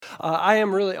I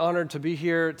am really honored to be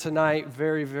here tonight,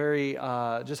 very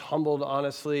just humbled,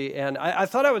 honestly. And I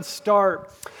thought I would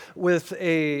start with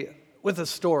a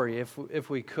story, if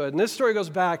we could. And this story goes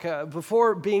back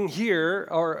before being here,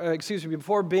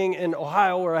 before being in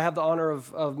Ohio, where I have the honor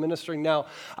of ministering now.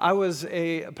 I was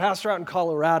a pastor out in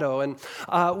Colorado, and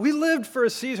we lived for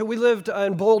a season. We lived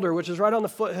in Boulder, which is right on the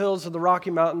foothills of the Rocky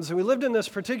Mountains, and we lived in this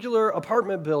particular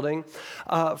apartment building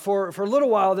for a little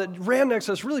while that ran next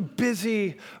to this really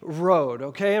busy road,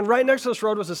 okay? And right next to this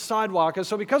road was a sidewalk, and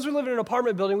so because we lived in an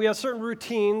apartment building, we have certain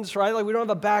routines, right? Like we don't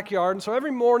have a backyard, and so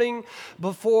every morning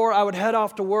before I would head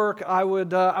off to work, I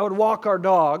would walk our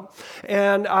dog,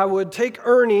 and I would take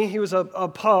Ernie. He was a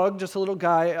pug, just a little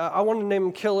guy. I wanted to name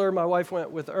him Killer. My wife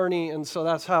went with Ernie, and so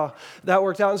that's how that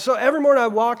worked out. And so every morning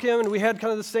I'd walk him, and we had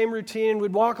kind of the same routine.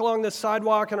 We'd walk along this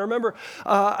sidewalk, and I remember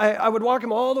I would walk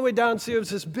him all the way down. See, it was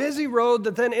this busy road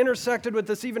that then intersected with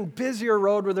this even busier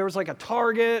road where there was like a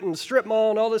Target and strip mall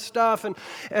and all this stuff. And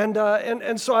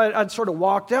so I'd sort of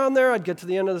walk down there. I'd get to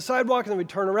the end of the sidewalk, and then we'd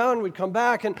turn around, and we'd come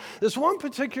back. And this one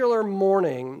particular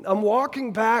morning, I'm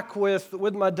walking back with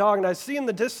my dog, and I see in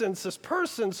the distance this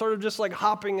person sort of just like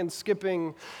hopping and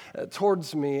skipping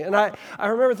towards me. And I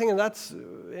remember thinking, that's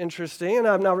interesting, and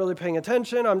I'm not really paying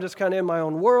attention. I'm just kind of in my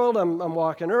own world. I'm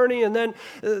walking Ernie, and then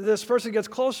this person gets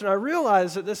closer, and I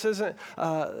realize that this isn't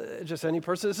just any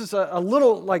person. This is a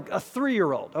little, like a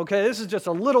 3-year-old, okay? This is just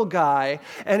a little guy,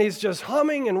 and he's just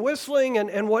humming and whistling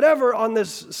and whatever on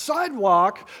this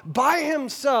sidewalk by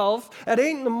himself at 8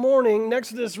 in the morning next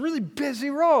to this really busy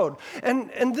road.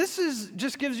 And this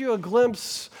just gives you a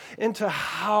glimpse into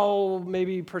how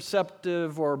maybe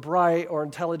perceptive or bright or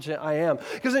intelligent I am.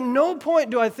 Because at no point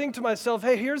do I think to myself,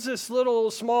 hey, here's this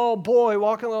little small boy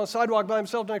walking along the sidewalk by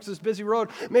himself next to this busy road.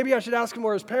 Maybe I should ask him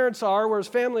where his parents are, where his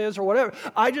family is, or whatever.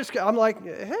 I'm like,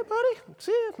 hey, buddy,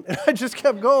 see you. And I just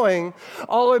kept going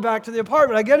all the way back to the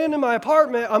apartment. I get into my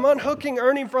apartment. I'm unhooking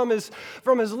Ernie from his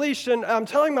leash, and I'm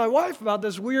telling my wife about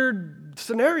this weird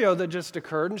scenario that just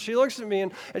occurred. And she looks at me,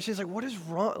 and she's like, what is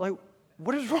wrong? Like,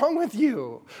 what is wrong with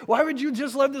you? Why would you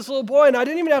just let this little boy? And I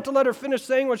didn't even have to let her finish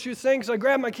saying what she was saying, because I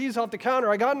grabbed my keys off the counter.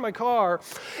 I got in my car,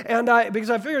 and because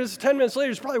I figured this is 10 minutes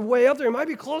later, it's probably way up there. It might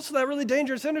be close to that really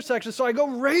dangerous intersection. So I go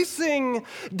racing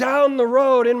down the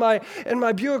road in my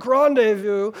Buick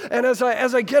Rendezvous, and as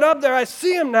I get up there, I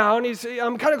see him now, and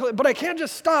I'm kind of, but I can't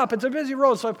just stop. It's a busy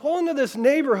road. So I pull into this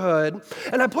neighborhood,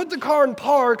 and I put the car in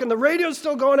park, and the radio's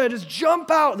still going. I just jump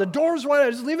out. The door's wide.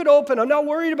 I just leave it open. I'm not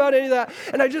worried about any of that,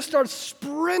 and I just start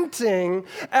sprinting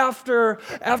after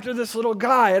this little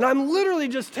guy. And I'm literally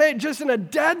just in a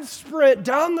dead sprint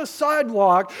down the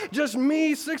sidewalk, just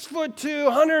me, 6'2",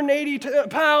 180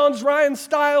 pounds, Ryan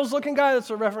Stiles looking guy. That's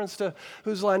a reference to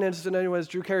Whose Line Is It Anyways,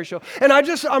 Drew Carey show. And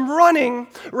I'm running,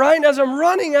 right? And as I'm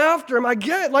running after him, I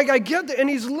get there, and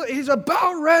he's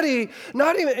about ready,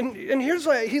 not even, and here's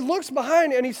why, he looks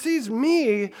behind and he sees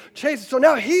me chasing. So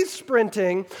now he's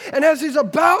sprinting, and as he's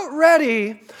about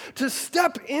ready to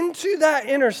step into that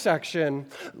intersection,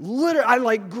 literally,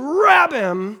 I grab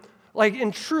him like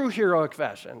in true heroic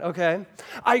fashion, okay?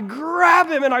 I grab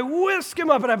him and I whisk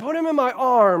him up and I put him in my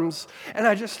arms, and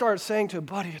I just start saying to him,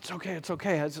 buddy, it's okay. It's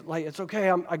okay.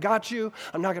 I got you.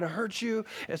 I'm not going to hurt you.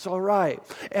 It's all right.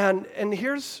 And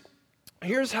here's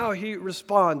how he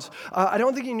responds. I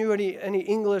don't think he knew any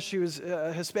English. He was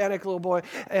a Hispanic little boy,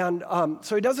 and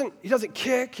so he doesn't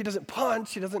kick, he doesn't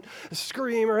punch, he doesn't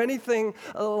scream or anything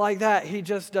like that. He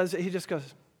just does it. He just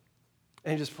goes,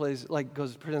 and he just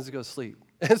pretends to go to sleep.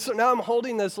 And so now I'm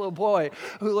holding this little boy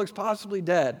who looks possibly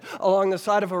dead along the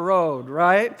side of a road,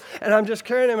 right? And I'm just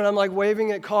carrying him, and I'm like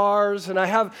waving at cars, and I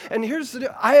have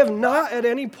not at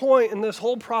any point in this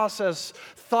whole process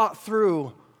thought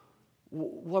through,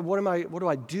 what do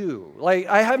I do? Like,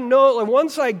 I have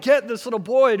once I get this little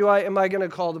boy, am I going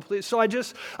to call the police? So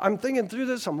I'm thinking through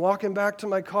this. I'm walking back to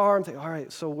my car. I'm thinking, all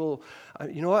right, so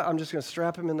you know what? I'm just going to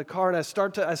strap him in the car. And I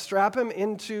strap him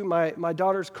into my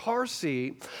daughter's car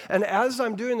seat. And as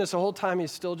I'm doing this, the whole time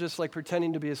he's still just like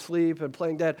pretending to be asleep and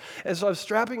playing dead. And so I'm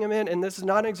strapping him in, and this is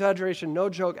not an exaggeration, no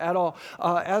joke at all.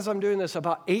 As I'm doing this,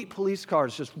 about 8 police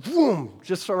cars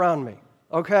just surround me,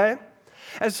 okay?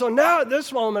 And so now at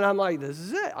this moment, I'm like, this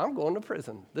is it. I'm going to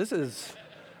prison.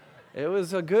 It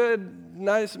was a good,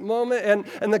 nice moment.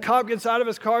 And the cop gets out of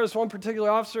his car. This one particular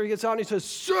officer, he gets out and he says,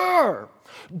 "Sir,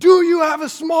 do you have a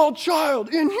small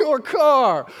child in your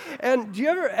car?" And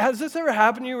has this ever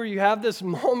happened to you where you have this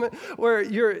moment where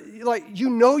you're like,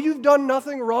 you've done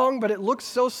nothing wrong, but it looks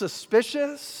so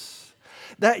suspicious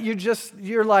that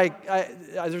you're like,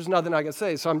 there's nothing I can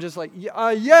say. So I'm just like,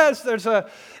 yes, there's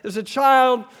a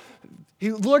child.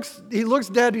 He looks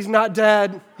dead. He's not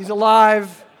dead. He's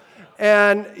alive.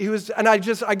 And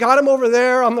I got him over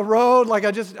there on the road,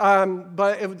 I'm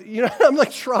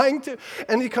like trying to,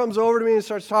 and he comes over to me and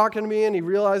starts talking to me, and he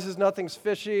realizes nothing's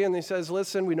fishy, and he says,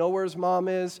 listen, we know where his mom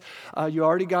is. You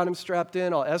already got him strapped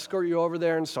in. I'll escort you over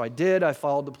there. And so I did. I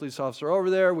followed the police officer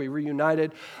over there. We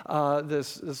reunited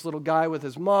this little guy with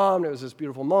his mom. It was this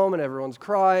beautiful moment. Everyone's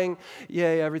crying.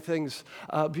 Yay, everything's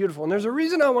beautiful. And there's a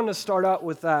reason I want to start out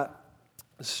with that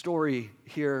story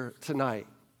here tonight.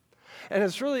 And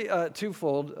it's really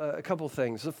twofold, a couple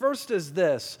things. The first is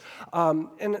this,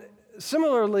 and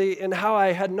similarly in how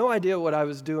I had no idea what I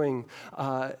was doing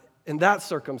in that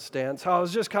circumstance, how I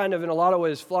was just kind of in a lot of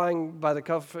ways flying by the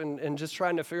cuff and just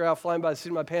trying to figure out, flying by the seat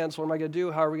of my pants, what am I going to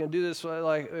do? How are we going to do this?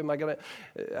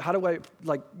 How do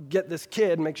I get this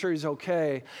kid and make sure he's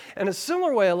okay? In a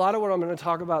similar way, a lot of what I'm going to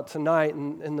talk about tonight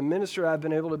and the ministry I've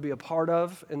been able to be a part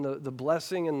of and the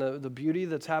blessing and the beauty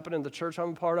that's happened in the church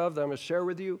I'm a part of that I'm going to share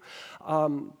with you,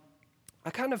 I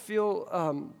kind of feel,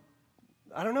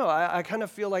 I kind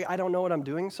of feel like I don't know what I'm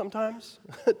doing sometimes,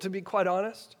 to be quite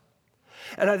honest.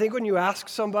 And I think when you ask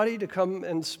somebody to come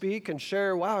and speak and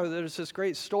share, wow, there's this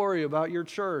great story about your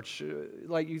church,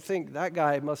 like you think that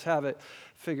guy must have it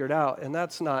figured out, and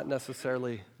that's not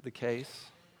necessarily the case.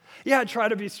 Yeah, I try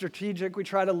to be strategic, we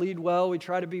try to lead well, we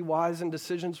try to be wise in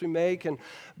decisions we make,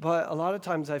 but a lot of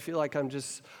times I feel like I'm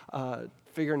just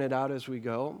figuring it out as we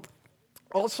go.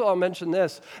 Also, I'll mention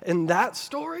this, in that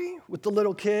story with the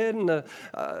little kid and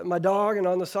my dog and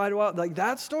on the sidewalk, like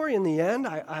that story in the end,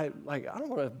 I don't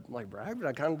want to brag, but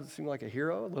I kind of seem like a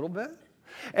hero a little bit.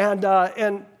 And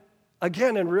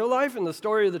again, in real life, in the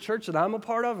story of the church that I'm a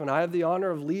part of, and I have the honor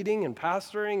of leading and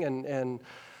pastoring and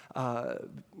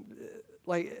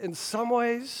in some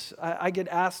ways, I get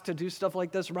asked to do stuff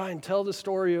like this. Ryan, tell the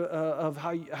story of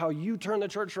how you turn the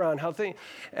church around,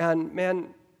 and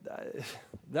man,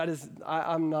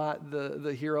 I'm not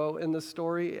the hero in this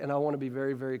story, and I want to be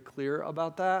very, very clear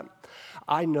about that.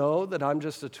 I know that I'm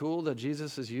just a tool that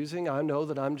Jesus is using. I know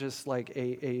that I'm just like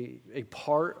a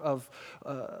part of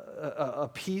a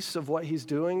piece of what he's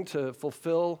doing to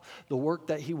fulfill the work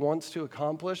that he wants to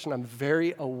accomplish, and I'm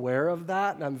very aware of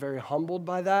that, and I'm very humbled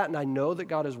by that, and I know that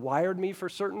God has wired me for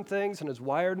certain things and has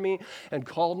wired me and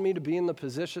called me to be in the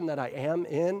position that I am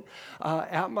in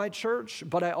at my church,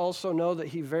 but I also know that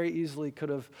he very easily could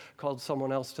have called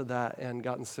someone else to that and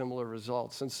gotten similar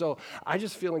results. And so I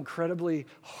just feel incredibly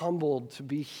humbled to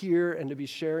be here and to be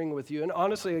sharing with you. And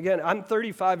honestly, again, I'm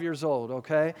 35 years old,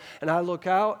 okay? And I look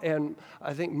out, and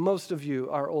I think most of you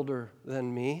are older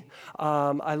than me.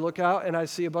 I look out, and I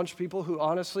see a bunch of people who,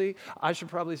 honestly, I should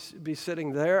probably be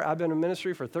sitting there. I've been in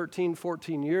ministry for 13,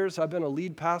 14 years. I've been a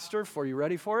lead pastor for, you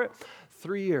ready for it?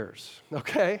 3 years,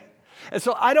 okay? And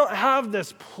so I don't have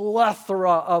this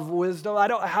plethora of wisdom. I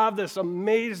don't have this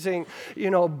amazing,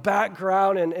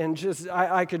 background and just,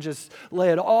 I could just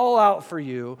lay it all out for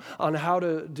you on how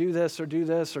to do this or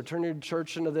turn your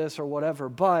church into this or whatever.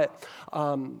 But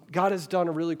God has done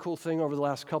a really cool thing over the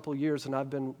last couple of years, and I've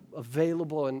been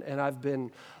available and I've been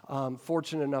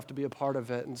fortunate enough to be a part of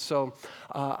it. And so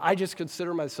I just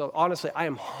consider myself, honestly, I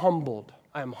am humbled.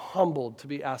 I am humbled to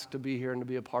be asked to be here and to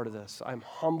be a part of this. I'm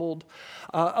humbled.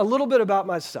 A little bit about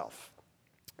myself.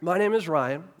 My name is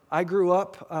Ryan. I grew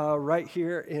up right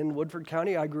here in Woodford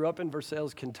County. I grew up in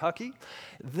Versailles, Kentucky.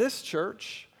 This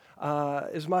church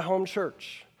is my home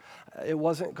church. It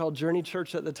wasn't called Journey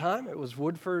Church at the time. It was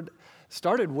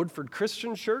started Woodford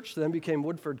Christian Church, then became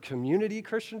Woodford Community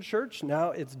Christian Church.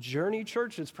 Now it's Journey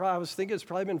Church. I was thinking it's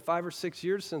probably been 5 or 6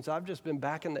 years since I've just been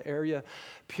back in the area,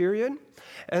 period.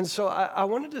 And so I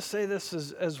wanted to say this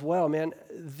as well, man.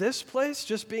 This place,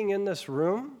 just being in this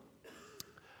room,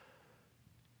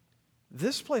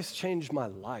 this place changed my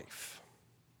life.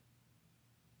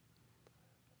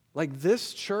 Like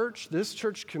this church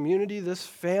community, this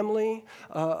family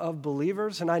of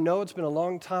believers, and I know it's been a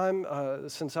long time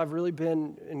since I've really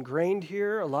been ingrained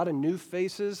here, a lot of new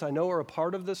faces I know are a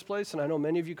part of this place, and I know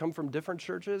many of you come from different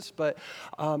churches, but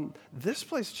this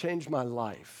place changed my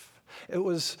life. It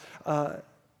was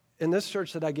in this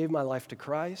church that I gave my life to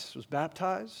Christ, was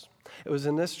baptized. It was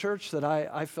in this church that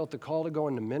I felt the call to go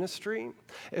into ministry.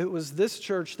 It was this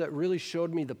church that really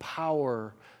showed me the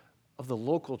power of the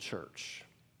local church.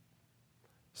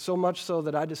 So much so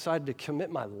that I decided to commit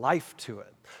my life to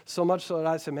it. So much so that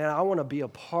I said, man, I want to be a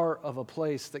part of a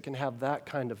place that can have that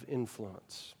kind of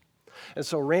influence. And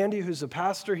so Randy, who's a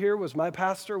pastor here, was my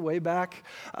pastor way back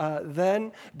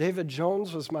then. David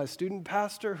Jones was my student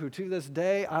pastor, who to this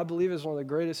day I believe is one of the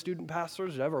greatest student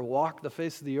pastors to ever walk the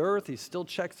face of the earth. He still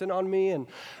checks in on me and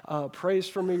prays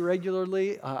for me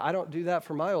regularly. I don't do that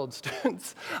for my old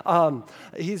students.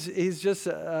 He's just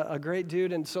a great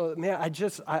dude. And so, man,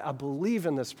 I believe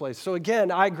in this place. So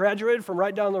again, I graduated from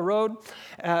right down the road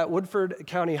at Woodford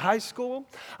County High School.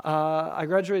 I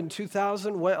graduated in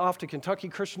 2000, went off to Kentucky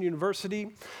Christian University,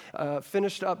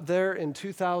 finished up there in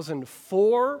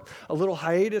 2004, a little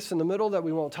hiatus in the middle that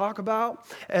we won't talk about.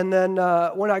 And then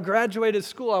when I graduated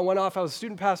school, I went off. I was a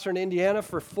student pastor in Indiana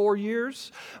for 4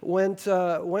 years, went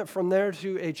from there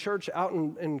to a church out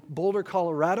in Boulder,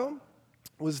 Colorado.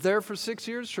 Was there for 6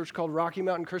 years, a church called Rocky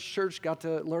Mountain Christian Church. Got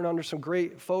to learn under some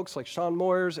great folks like Sean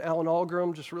Moyers, Alan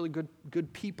Algram, just really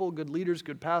good people, good leaders,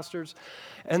 good pastors.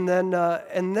 And then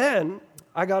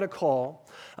I got a call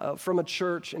from a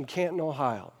church in Canton,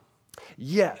 Ohio.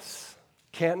 Yes,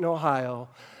 Canton, Ohio,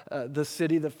 the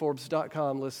city that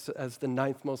Forbes.com lists as the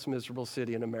 9th most miserable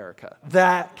city in America.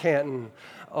 That Canton,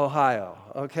 Ohio,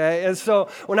 okay? And so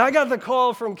when I got the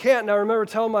call from Canton, I remember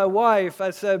telling my wife,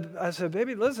 I said,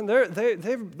 baby, listen,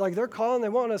 they're calling, they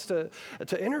want us to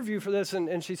interview for this,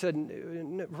 and she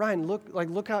said, Ryan,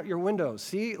 look out your window,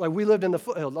 see, like we lived in the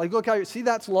foothills, like look out, see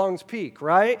that's Long's Peak,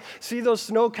 right? See those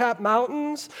snow-capped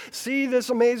mountains? See this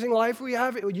amazing life we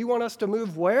have? You want us to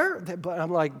move where? But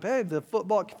I'm like, babe, the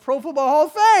Pro Football Hall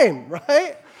of Fame,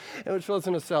 right? Which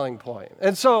wasn't a selling point.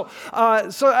 And so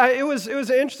it was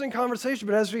an interesting conversation,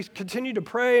 but as we continued to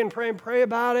pray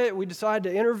about it, we decided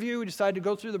to interview, we decided to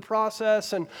go through the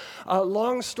process, and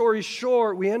long story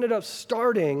short, we ended up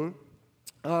starting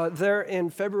there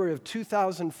in February of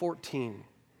 2014.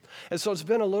 And so it's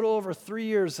been a little over 3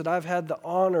 years that I've had the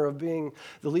honor of being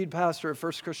the lead pastor at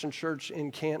First Christian Church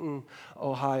in Canton,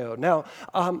 Ohio. Now,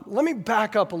 let me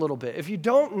back up a little bit. If you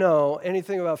don't know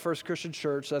anything about First Christian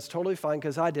Church, that's totally fine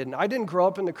because I didn't. I didn't grow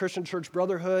up in the Christian Church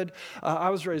Brotherhood. I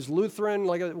was raised Lutheran.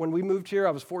 Like when we moved here,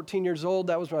 I was 14 years old.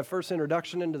 That was my first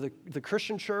introduction into the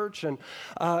Christian church.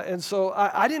 And so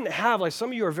I didn't have, like some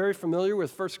of you are very familiar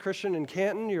with First Christian in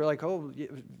Canton. You're like, oh,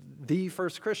 the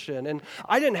First Christian. And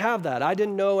I didn't have that. I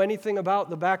didn't know anything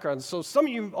about the background. So some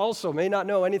of you also may not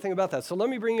know anything about that. So let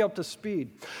me bring you up to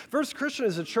speed. First Christian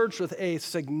is a church with a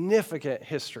significant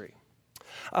history.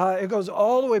 It goes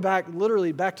all the way back,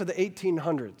 literally back to the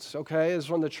 1800s, okay, is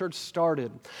when the church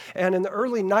started. And in the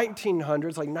early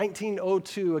 1900s, like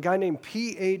 1902, a guy named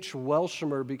P.H.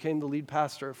 Welshamer became the lead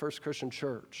pastor at First Christian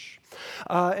Church.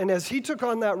 And as he took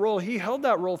on that role, he held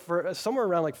that role for somewhere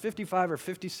around like 55 or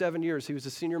 57 years. He was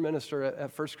a senior minister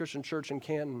at First Christian Church in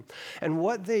Canton. And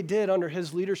what they did under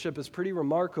his leadership is pretty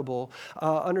remarkable.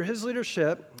 Under his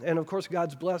leadership, and of course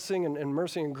God's blessing and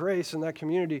mercy and grace in that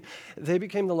community, they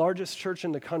became the largest church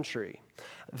in the country.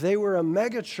 They were a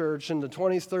mega church in the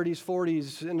 20s, 30s,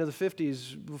 40s, into the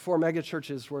 50s before mega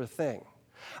churches were a thing.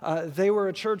 They were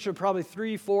a church of probably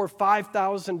 3,000, 4,000,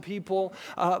 5,000 people,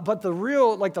 but the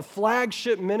real, like the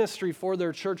flagship ministry for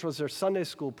their church was their Sunday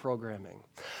school programming.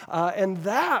 And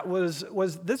that was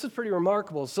this is pretty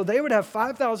remarkable. So they would have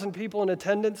 5,000 people in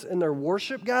attendance in their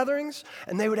worship gatherings,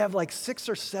 and they would have like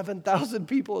 6,000 or 7,000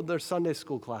 people in their Sunday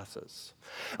school classes.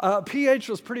 PH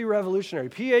was pretty revolutionary.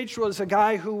 PH was a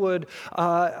guy who would,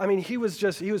 he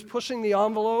was pushing the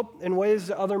envelope in ways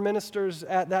that other ministers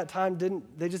at that time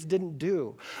didn't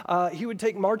do. He would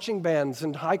take marching bands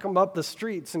and hike them up the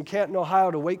streets in Canton,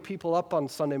 Ohio to wake people up on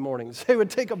Sunday mornings. They would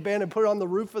take a band and put it on the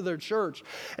roof of their church.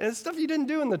 And it's stuff you didn't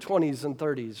do in the 20s and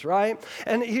 30s, right?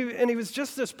 And he was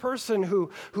just this person who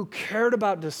cared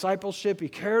about discipleship. He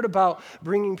cared about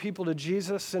bringing people to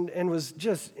Jesus and was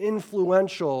just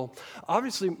influential,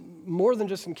 obviously more than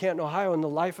just in Canton, Ohio, in the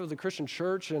life of the Christian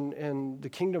church and the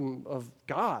kingdom of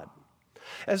God.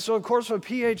 And so, of course, when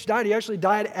PH died, he actually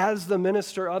died as the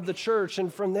minister of the church.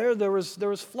 And from there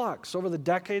was flux. Over the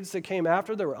decades that came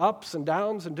after, there were ups and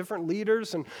downs and different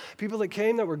leaders and people that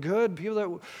came that were good,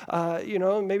 people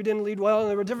that, maybe didn't lead well. And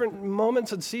there were different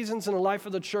moments and seasons in the life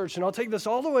of the church. And I'll take this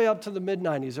all the way up to the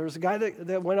mid-90s. There was a guy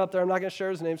that went up there. I'm not going to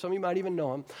share his name. Some of you might even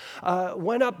know him.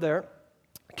 Went up there.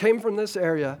 Came from this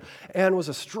area and was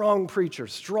a strong preacher,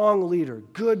 strong leader,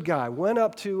 good guy. Went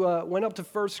up to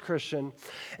First Christian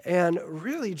and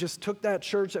really just took that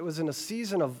church that was in a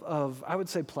season of I would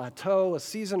say plateau, a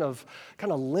season of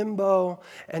kind of limbo,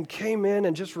 and came in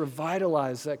and just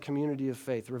revitalized that community of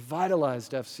faith,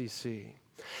 revitalized FCC.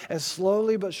 And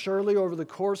slowly but surely, over the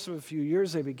course of a few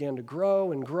years, they began to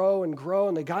grow and grow and grow,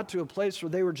 and they got to a place where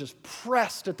they were just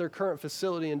pressed at their current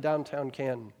facility in downtown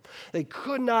Canton. They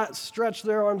could not stretch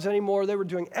their arms anymore. They were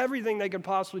doing everything they could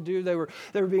possibly do. They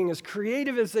were being as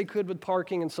creative as they could with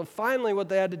parking, and so finally what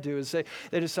they had to do is they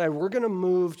decided, we're going to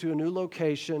move to a new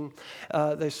location.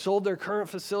 They sold their current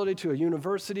facility to a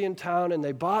university in town, and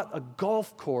they bought a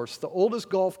golf course, the oldest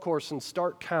golf course in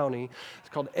Stark County. It's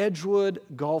called Edgewood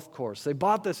Golf Course. They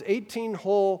bought this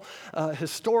 18-hole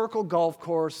historical golf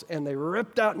course, and they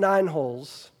ripped out 9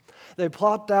 holes. They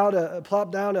plopped down a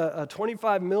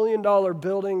 $25 million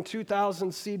building,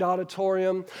 2,000-seat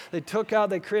auditorium. They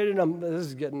created, this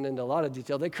is getting into a lot of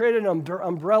detail. They created an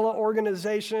umbrella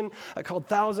organization called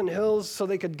Thousand Hills so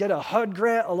they could get a HUD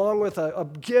grant along with a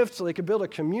gift so they could build a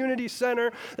community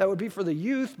center that would be for the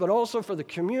youth, but also for the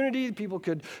community. People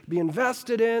could be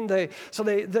invested in.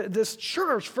 This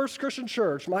church, First Christian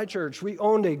Church, my church, we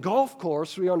owned a golf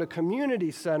course. We owned a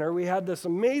community center. We had this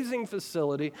amazing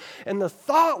facility. And the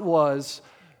thought was,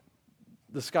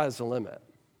 the sky's the limit,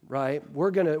 right?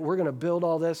 We're gonna build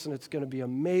all this, and it's gonna be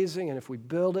amazing. And if we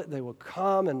build it, they will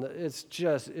come, and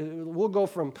we'll go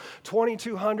from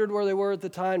 2,200 where they were at the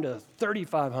time to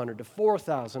 3,500 to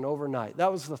 4,000 overnight.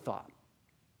 That was the thought.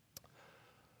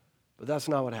 But that's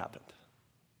not what happened.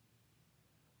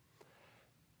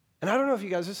 And I don't know if you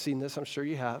guys have seen this. I'm sure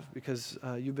you have, because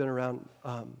you've been around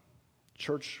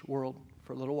church world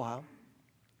for a little while.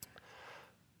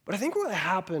 But I think what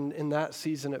happened in that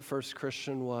season at First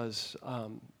Christian was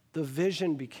the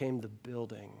vision became the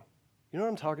building. You know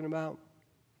what I'm talking about?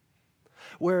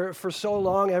 Where for so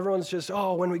long, everyone's just,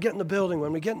 when we get in the building,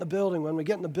 when we get in the building, when we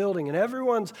get in the building.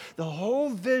 And the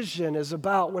whole vision is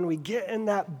about when we get in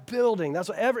that building. That's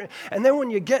what and then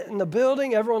when you get in the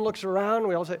building, everyone looks around, and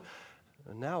we all say,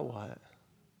 now what?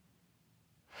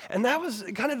 And that was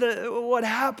kind of what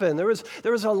happened. There was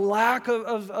a lack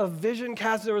of vision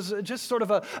cast. There was just sort of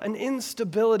an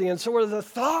instability. And so where the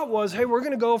thought was, hey, we're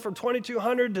going to go from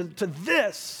 2,200 to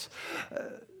this,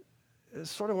 it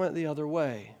sort of went the other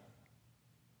way.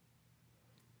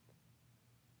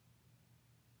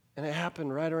 And it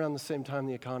happened right around the same time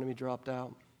the economy dropped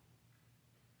out.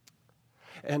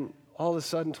 And all of a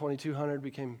sudden, 2,200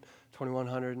 became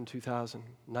 2,100 and 2,000,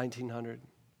 1,900.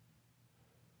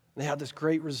 They had this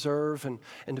great reserve, and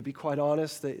to be quite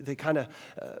honest, they kind of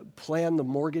planned the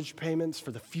mortgage payments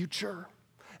for the future.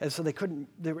 And so they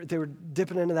were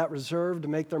dipping into that reserve to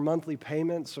make their monthly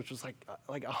payments, which was like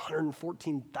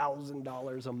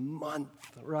 $114,000 a month,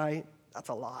 right? That's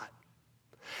a lot.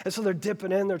 And so they're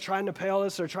dipping in, they're trying to pay all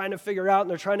this, they're trying to figure out, and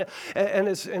they're trying to, and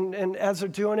as they're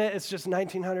doing it, it's just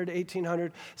 1,900,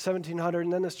 1,800, 1,700,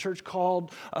 and then this church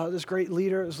called this great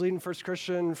leader, it was leading First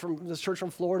Christian from this church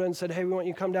from Florida, and said, hey, we want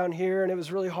you to come down here, and it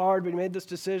was really hard, but he made this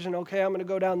decision, okay, I'm going to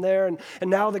go down there, and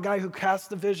now the guy who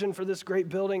cast the vision for this great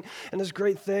building and this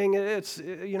great thing,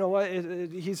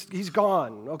 he's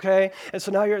gone, okay? And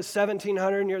so now you're at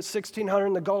 1,700, and you're at 1,600,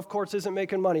 and the golf course isn't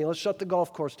making money. Let's shut the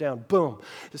golf course down. Boom.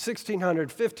 The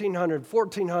 1,600, 1,500,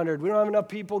 1,400. We don't have enough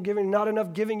people not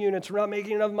enough giving units. We're not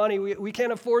making enough money. We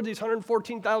can't afford these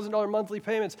 $114,000 monthly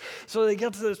payments. So they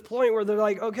get to this point where they're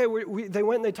like, okay, they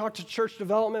went and they talked to Church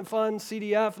Development Fund,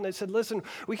 CDF, and they said, listen,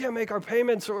 we can't make our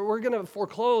payments or we're going to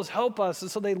foreclose. Help us.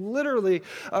 And so they literally,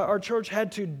 our church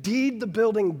had to deed the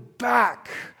building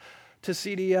back to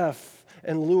CDF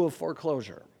in lieu of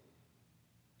foreclosure.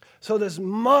 So this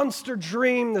monster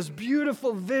dream, this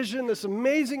beautiful vision, this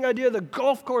amazing idea, the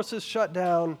golf course is shut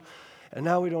down, and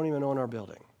now we don't even own our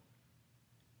building.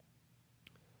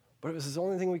 But it was the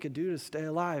only thing we could do to stay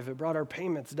alive. It brought our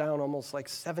payments down almost like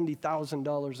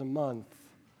 $70,000 a month.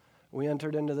 We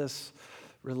entered into this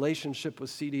relationship with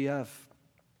CDF,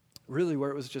 really where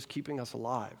it was just keeping us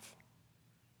alive.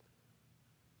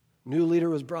 New leader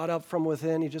was brought up from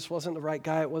within. He just wasn't the right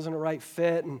guy. It wasn't a right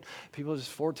fit. And people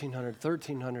just 1,400,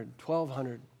 1,300,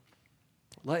 1,200.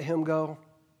 Let him go.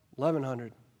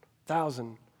 1,100,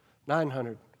 1,000,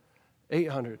 900,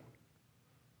 800.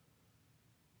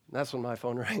 That's when my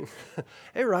phone rang.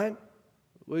 Hey, Ryan,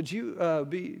 would you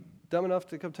be dumb enough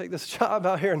to come take this job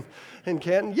out here in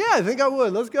Canton? Yeah, I think I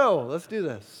would. Let's go. Let's do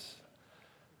this.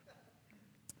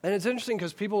 And it's interesting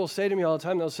because people will say to me all the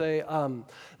time, they'll say,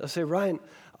 Ryan,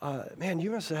 man,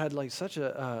 you must have had like such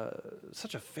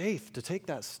a faith to take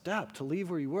that step, to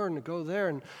leave where you were and to go there.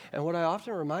 And what I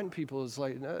often remind people is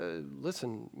like,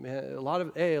 listen, man, a lot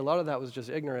of that was just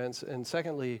ignorance. And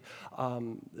secondly,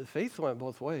 faith went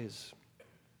both ways.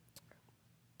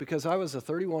 because I was a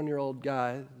 31-year-old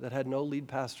guy that had no lead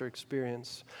pastor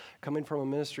experience, coming from a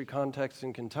ministry context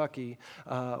in Kentucky,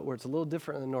 where it's a little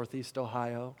different than Northeast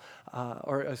Ohio,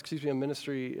 a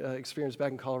ministry experience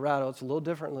back in Colorado. It's a little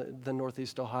different than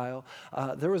Northeast Ohio.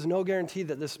 There was no guarantee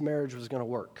that this marriage was going to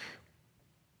work.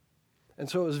 And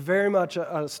so it was very much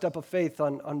a step of faith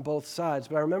on both sides.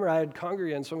 But I remember I had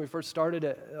congregants when we first started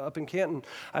it up in Canton.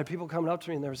 I had people coming up to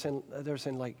me and they were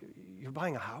saying like, "You're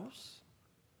buying a house?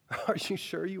 Are you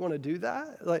sure you want to do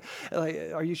that? Like,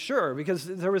 are you sure?" Because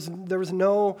there was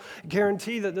no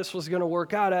guarantee that this was going to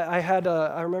work out.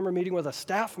 I remember meeting with a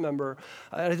staff member.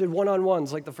 I did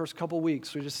one-on-ones like the first couple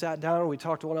weeks. We just sat down and we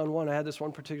talked one-on-one. I had this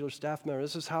one particular staff member.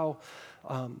 This is how,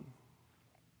 kind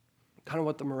of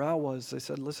what the morale was. They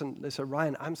said,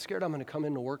 "Ryan, I'm scared I'm going to come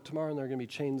into work tomorrow and there are going to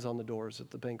be chains on the doors at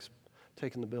the bank's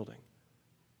taking the building."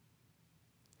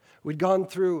 We'd gone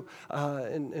through,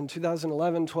 in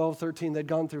 2011, 12, 13, they'd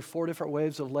gone through 4 different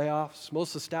waves of layoffs. Most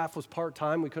of the staff was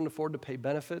part-time. We couldn't afford to pay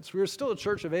benefits. We were still a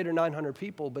church of 800 or 900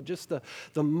 people, but just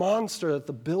the monster that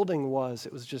the building was,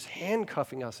 it was just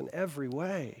handcuffing us in every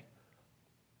way.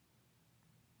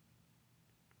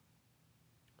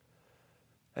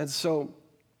 And so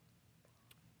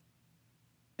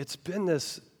it's been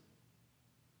this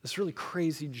really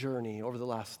crazy journey over the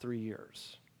last 3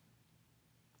 years.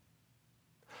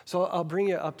 So I'll bring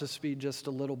you up to speed just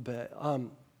a little bit.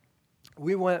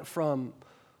 We went from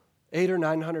 800 or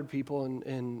 900 people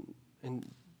in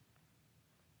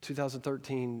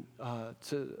 2013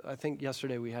 to, I think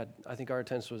yesterday our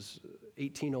attendance was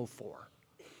 1,804.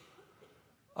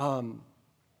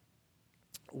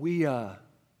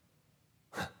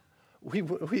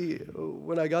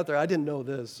 When I got there, I didn't know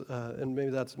this, and maybe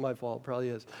that's my fault, probably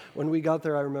is. When we got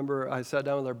there, I remember I sat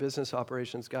down with our business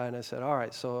operations guy, and I said, "All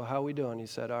right, so how are we doing?" He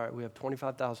said, "All right, we have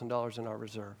 $25,000 in our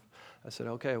reserve." I said,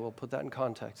 "Okay, we'll put that in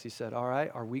context." He said, "All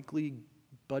right, our weekly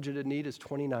budgeted need is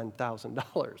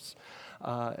 $29,000.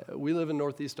 We live in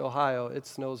Northeast Ohio. It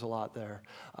snows a lot there.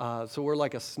 So we're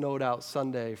like a snowed out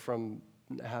Sunday from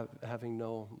having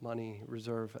no money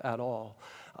reserve at all.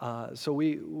 So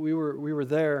we were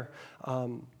there.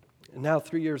 Now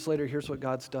 3 years later, here's what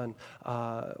God's done.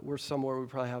 We're somewhere we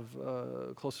probably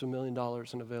have close to $1 million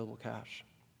in available cash.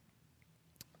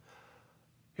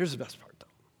 Here's the best part,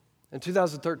 though. In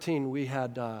 2013, we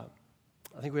had, I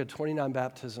think we had 29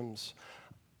 baptisms.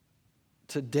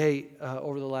 To date,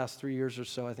 over the last 3 years or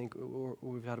so, I think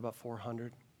we've had about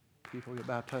 400 people get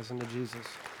baptized into Jesus.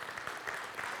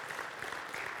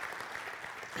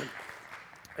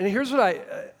 And here's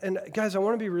what and guys, I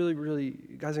want to be really, really,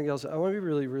 guys and gals, I want to be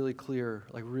really, really clear,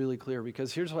 like really clear,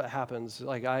 because here's what happens.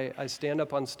 Like I stand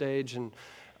up on stage and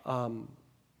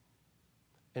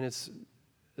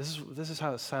this is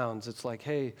how it sounds. It's like,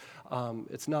 hey,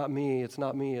 it's not me,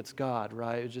 it's God,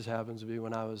 right? It just happens to be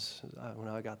when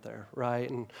I got there, right?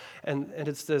 And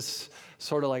it's this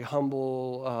sort of like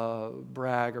humble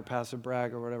brag or passive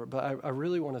brag or whatever. But I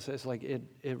really want to say it's like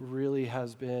it really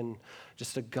has been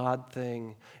just a God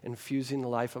thing, infusing the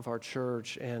life of our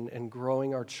church and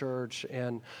growing our church.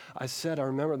 And I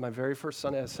remember my very first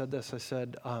Sunday I said this. I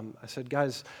said,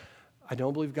 guys, I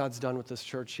don't believe God's done with this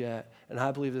church yet, and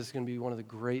I believe this is going to be one of the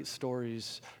great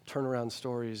stories, turnaround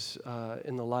stories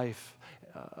in the life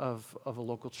of a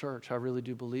local church. I really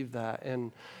do believe that,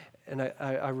 and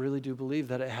I really do believe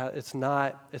that it's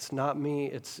not me,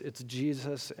 it's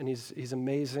Jesus, and he's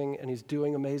amazing, and he's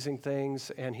doing amazing things,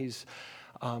 and he's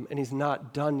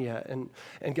not done yet. And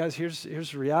guys, here's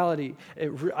the reality.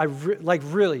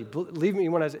 Really, believe me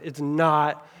when I say it's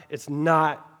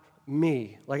not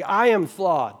me. Like, I am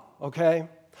flawed. Okay?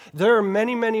 There are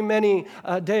many, many, many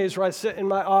days where I sit in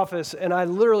my office and I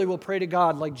literally will pray to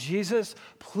God, like, "Jesus,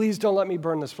 please don't let me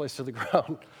burn this place to the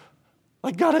ground."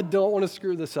 Like, God, I don't want to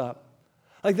screw this up.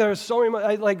 Like, there are so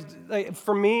many, like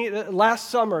for me, last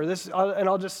summer,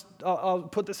 I'll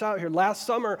put this out here. Last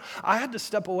summer, I had to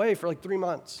step away for like 3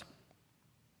 months.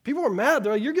 People were mad.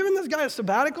 They're like, "You're giving this guy a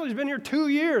sabbatical? He's been here 2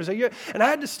 years. And I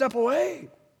had to step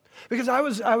away. Because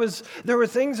there were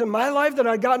things in my life that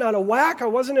I'd gotten out of whack. I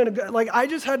wasn't I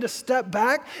just had to step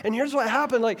back. And here's what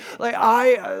happened.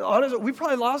 Honestly, we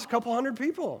probably lost a couple hundred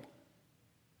people.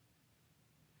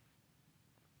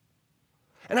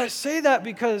 And I say that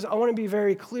because I want to be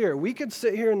very clear. We could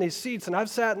sit here in these seats, and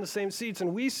I've sat in the same seats,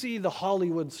 and we see the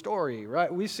Hollywood story,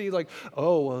 right? We see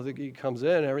he comes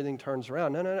in, everything turns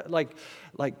around. No. Like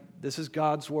this is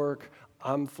God's work.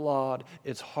 I'm flawed.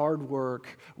 It's hard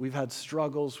work. We've had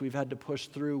struggles. We've had to push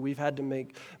through. We've had to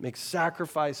make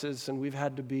sacrifices, and we've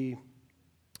had to be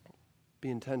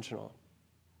intentional.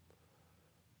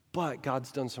 But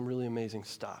God's done some really amazing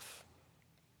stuff.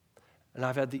 And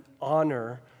I've had the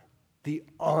honor the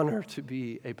honor to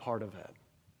be a part of it.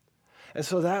 And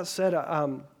so that said,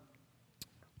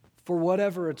 for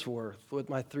whatever it's worth, with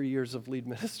my 3 years of lead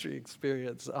ministry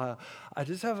experience, I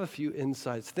just have a few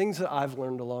insights, things that I've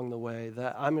learned along the way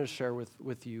that I'm going to share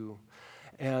with you.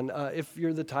 And if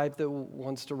you're the type that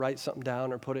wants to write something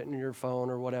down or put it in your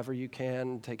phone or whatever, you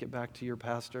can take it back to your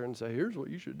pastor and say, here's what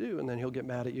you should do. And then he'll get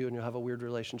mad at you and you'll have a weird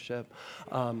relationship.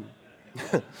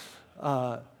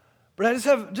 But I just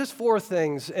have just 4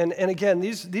 things, and again,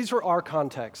 these are our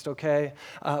context, okay?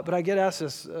 But I get asked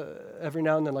this every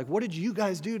now and then, like, what did you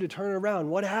guys do to turn it around?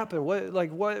 What happened?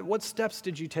 What steps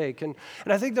did you take? And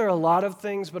I think there are a lot of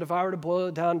things, but if I were to boil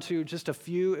it down to just a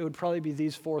few, it would probably be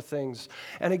these 4 things.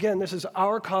 And again, this is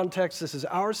our context, this is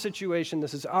our situation,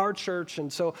 this is our church,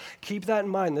 and so keep that in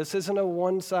mind. This isn't a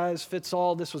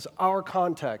one-size-fits-all. This was our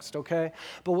context, okay?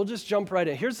 But we'll just jump right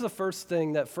in. Here's the first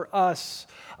thing that for us,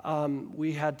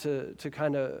 we had to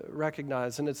kind of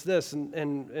recognize, and it's this,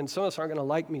 and some of us aren't going to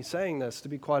like me saying this, to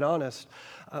be quite honest,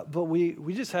 but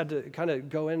we just had to kind of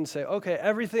go in and say, okay,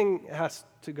 everything has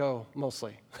to go,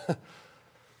 mostly.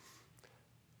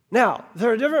 Now,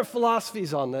 there are different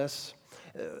philosophies on this.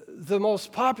 The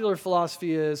most popular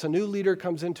philosophy is a new leader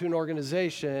comes into an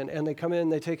organization, and they come in,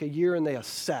 they take a year, and they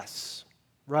assess.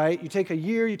 Right? You take a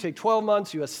year, you take 12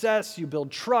 months, you assess, you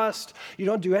build trust. You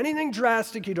don't do anything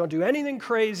drastic, you don't do anything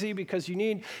crazy because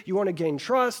you want to gain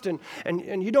trust, and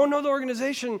you don't know the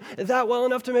organization that well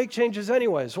enough to make changes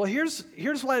anyways. Well, here's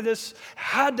why this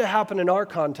had to happen in our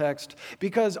context,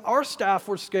 because our staff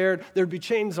were scared there'd be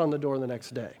chains on the door the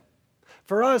next day.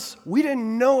 For us, we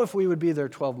didn't know if we would be there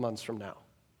 12 months from now.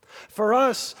 For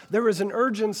us, there was an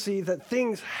urgency that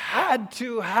things had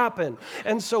to happen.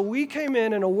 And so we came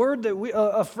in, and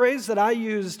a phrase that I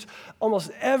used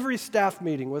almost every staff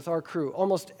meeting with our crew,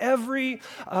 almost every,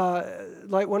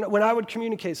 when I would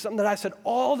communicate, something that I said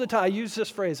all the time, I used this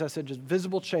phrase, I said just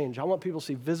visible change. I want people to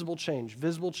see visible change,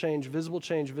 visible change, visible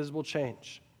change, visible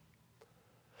change.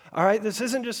 All right, this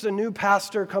isn't just a new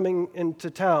pastor coming into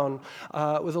town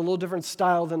with a little different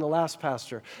style than the last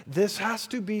pastor. This has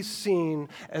to be seen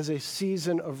as a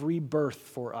season of rebirth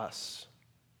for us.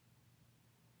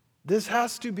 This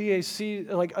has to be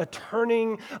a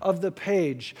turning of the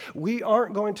page. We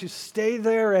aren't going to stay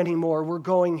there anymore. We're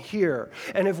going here.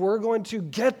 And if we're going to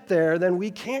get there, then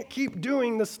we can't keep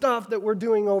doing the stuff that we're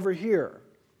doing over here.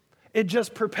 It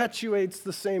just perpetuates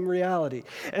the same reality.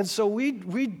 And so we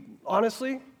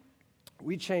honestly,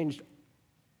 we changed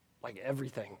like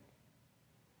everything.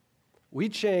 We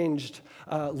changed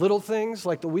little things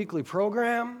like the weekly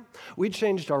program. We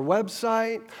changed our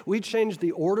website. We changed the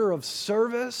order of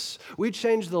service. We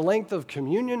changed the length of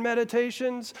communion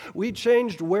meditations. We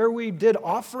changed where we did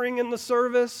offering in the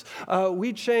service.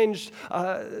 We changed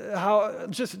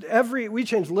we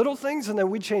changed little things, and then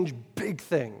we changed big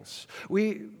things.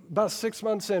 About 6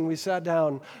 months in, we sat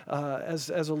down as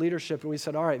a leadership, and we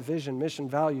said, all right, vision, mission,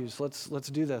 values, let's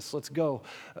do this. Let's go.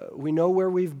 We know where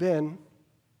we've been.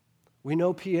 We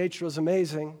know PH was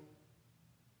amazing,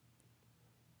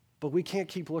 but we can't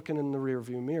keep looking in the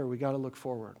rearview mirror. We got to look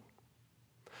forward.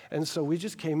 And so we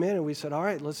just came in and we said, all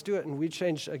right, let's do it. And we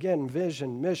changed, again,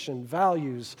 vision, mission,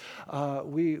 values.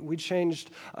 We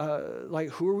changed,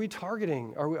 who are we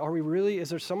targeting? Are we really, is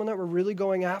there someone that we're really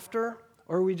going after?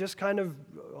 Or are we just kind of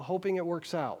hoping it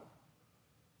works out?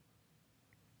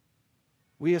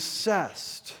 We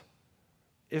assessed.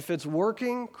 If it's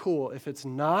working, cool. If it's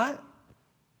not,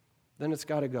 then it's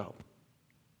got to go.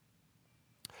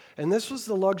 And this was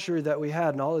the luxury that we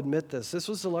had, and I'll admit this. This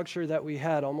was the luxury that we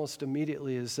had almost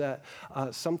immediately, is that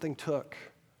something took,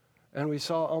 and we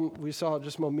saw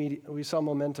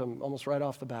momentum almost right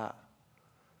off the bat.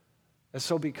 And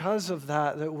so because of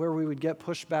that where we would get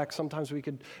pushback, sometimes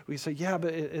we say, yeah,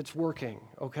 but it's working,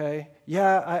 okay?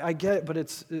 Yeah, I get it, but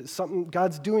it's something.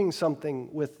 God's doing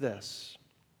something with this.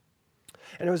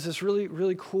 And it was this really,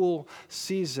 really cool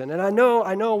season. And I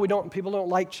know people don't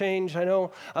like change. I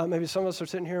know maybe some of us are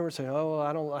sitting here and we're saying, oh,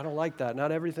 I don't like that.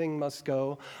 Not everything must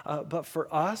go. But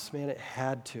for us, man, it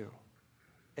had to.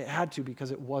 It had to,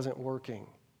 because it wasn't working.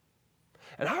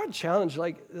 And I would challenge,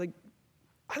 I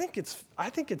think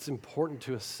it's important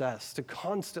to assess, to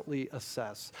constantly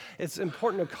assess. It's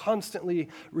important to constantly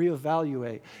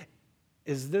reevaluate.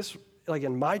 Is this,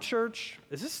 in my church,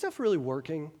 is this stuff really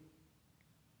working?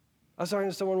 I was talking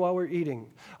to someone while we were eating.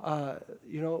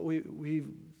 We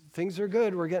things are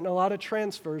good. We're getting a lot of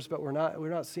transfers, but we're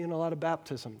not seeing a lot of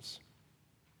baptisms.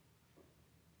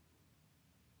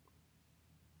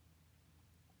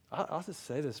 I'll just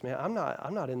say this, man. I'm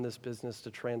not in this business to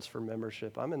transfer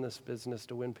membership. I'm in this business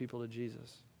to win people to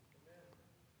Jesus.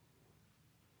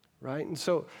 Right? And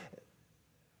so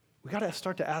we got to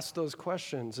start to ask those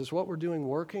questions. Is what we're doing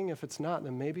working? If it's not,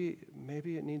 then maybe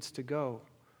it needs to go.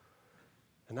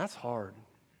 And that's hard.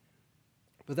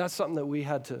 But that's something that we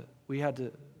had to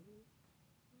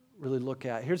really look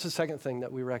at. Here's the second thing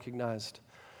that we recognized.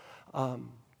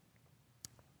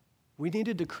 We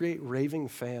needed to create raving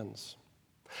fans.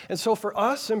 And so for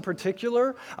us in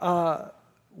particular,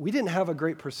 we didn't have a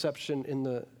great perception in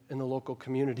the local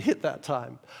community at that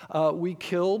time. We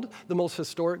killed the most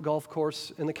historic golf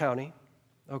course in the county.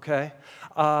 Okay?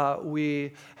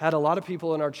 We had a lot of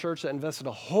people in our church that invested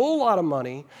a whole lot of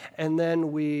money, and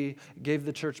then we gave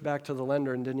the church back to the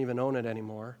lender and didn't even own it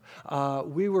anymore.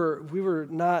 We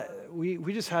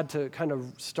just had to kind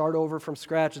of start over from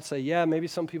scratch and say, yeah, maybe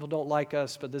some people don't like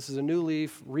us, but this is a new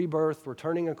leaf, rebirth, we're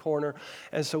turning a corner.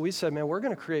 And so we said, man, we're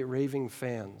going to create raving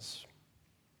fans.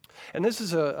 And this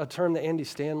is a term that Andy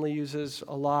Stanley uses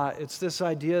a lot. It's this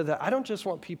idea that I don't just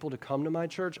want people to come to my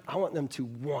church, I want them to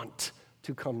want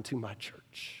to come to my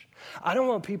church. I don't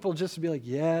want people just to be like,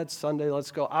 yeah, it's Sunday, let's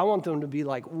go. I want them to be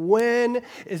like, when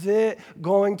is it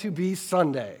going to be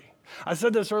Sunday? I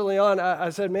said this early on. I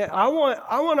said, man, I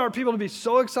want our people to be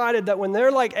so excited that when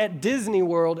they're like at Disney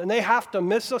World and they have to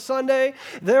miss a Sunday,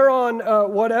 they're on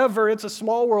whatever, it's a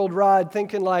Small World ride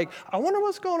thinking like, I wonder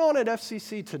what's going on at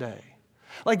FCC today.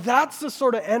 Like that's the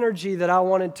sort of energy that I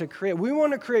wanted to create. We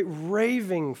want to create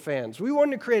raving fans. We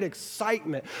wanted to create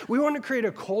excitement. We wanted to create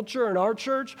a culture in our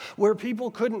church where people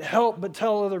couldn't help but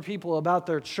tell other people about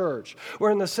their church.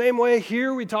 Where in the same way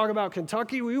here we talk about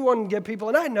Kentucky, we want to get people,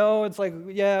 and I know it's like,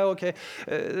 yeah, okay,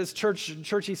 it's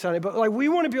churchy sounding, but like we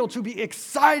want to be able to be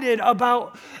excited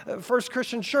about First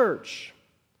Christian Church.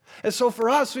 And so for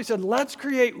us, we said, let's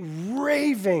create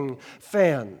raving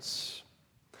fans.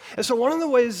 And so one of the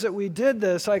ways that we did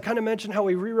this, I kind of mentioned how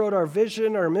we rewrote our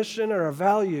vision, our mission, and our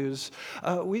values.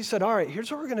 We said, all right, here's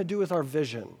what we're going to do with our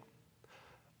vision.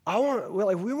 We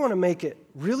want to make it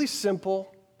really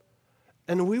simple,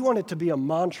 and we want it to be a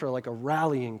mantra, like a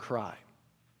rallying cry.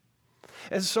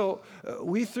 And so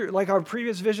we threw, like our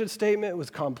previous vision statement was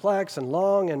complex and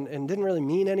long and didn't really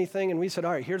mean anything. And we said,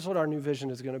 all right, here's what our new vision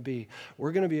is going to be.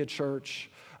 We're going to be a church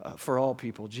for all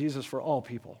people, Jesus for all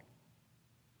people.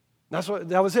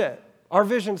 That was it. Our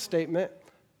vision statement,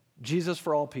 Jesus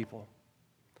for all people.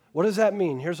 What does that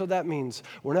mean? Here's what that means.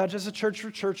 We're not just a church for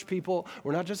church people.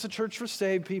 We're not just a church for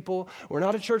saved people. We're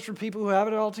not a church for people who have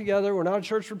it all together. We're not a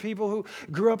church for people who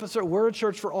grew up we're a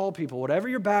church for all people. Whatever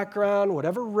your background,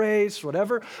 whatever race,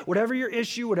 whatever your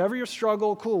issue, whatever your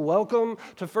struggle, cool. Welcome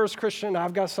to First Christian.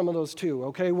 I've got some of those too,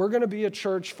 okay? We're going to be a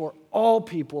church for all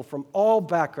people from all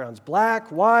backgrounds.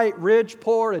 Black, white, rich,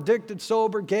 poor, addicted,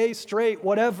 sober, gay, straight,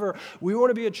 whatever. We want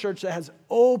to be a church that has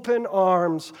open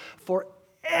arms for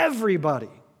everybody.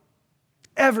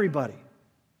 Everybody.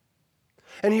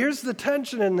 And here's the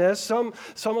tension in this. Some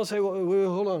will say, well,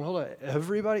 hold on.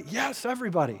 Everybody? Yes,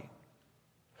 everybody.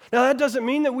 Now, that doesn't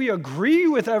mean that we agree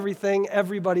with everything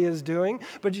everybody is doing,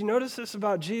 but you notice this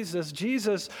about Jesus.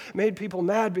 Jesus made people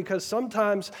mad because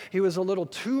sometimes he was a little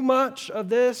too much of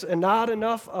this and not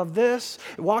enough of this,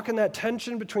 walking that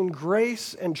tension between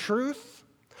grace and truth.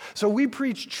 So we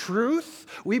preach truth.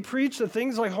 We preach that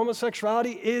things like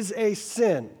homosexuality is a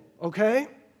sin, okay?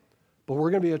 But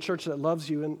we're going to be a church that loves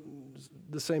you and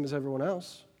the same as everyone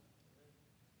else.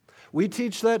 We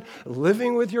teach that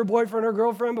living with your boyfriend or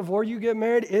girlfriend before you get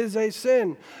married is a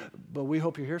sin. But we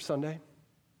hope you're here Sunday.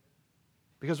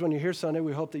 Because when you're here Sunday,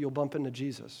 we hope that you'll bump into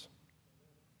Jesus.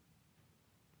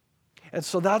 And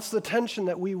so that's the tension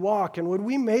that we walk. And when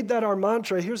we made that our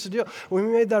mantra, here's the deal. When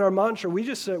we made that our mantra,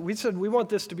 we said we want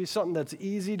this to be something that's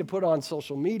easy to put on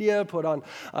social media, put on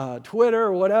Twitter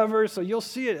or whatever. So you'll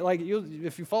see it. Like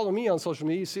if you follow me on social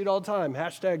media, you see it all the time.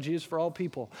 # Jesus for all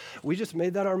people. We just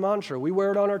made that our mantra. We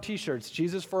wear it on our T-shirts.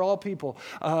 Jesus for all people.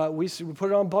 We put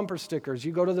it on bumper stickers.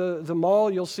 You go to the mall,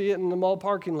 you'll see it in the mall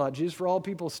parking lot. Jesus for all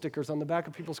people stickers on the back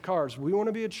of people's cars. We want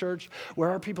to be a church where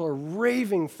our people are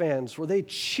raving fans, where they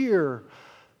cheer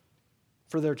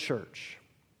for their church.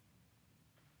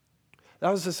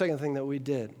 That was the second thing that we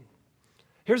did.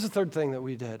 Here's the third thing that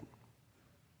we did.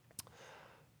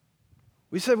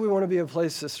 We said we want to be a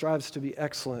place that strives to be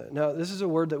excellent. Now, this is a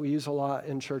word that we use a lot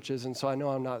in churches, and so I know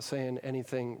I'm not saying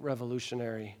anything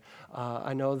revolutionary.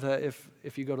 I know that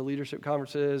if you go to leadership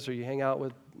conferences or you hang out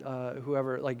with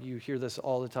whoever, like you hear this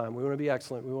all the time. We want to be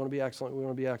excellent. We want to be excellent. We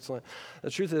want to be excellent.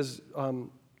 The truth is,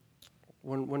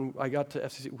 when I got to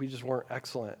FCC, we just weren't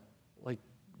excellent. Like,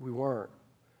 we weren't.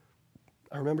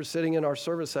 I remember sitting in our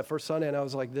service that first Sunday, and I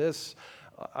was like this.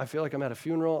 I feel like I'm at a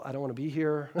funeral. I don't want to be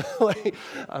here.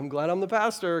 I'm glad I'm the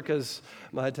pastor because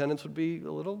my attendance would be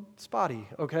a little spotty,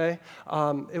 okay?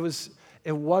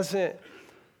 It wasn't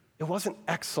It wasn't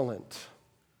excellent.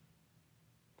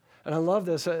 And I love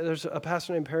this. There's a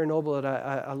pastor named Perry Noble that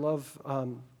I love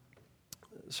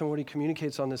some of what he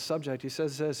communicates on this subject. He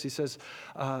says this, he says,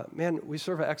 man, we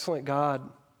serve an excellent God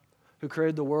who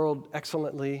created the world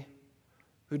excellently,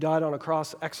 who died on a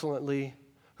cross excellently,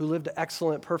 who lived an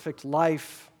excellent, perfect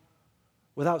life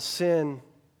without sin.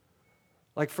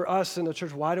 Like for us in the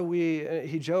church, why do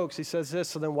he jokes, he says this,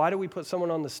 so then why do we put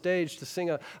someone on the stage to sing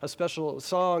a special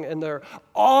song and they're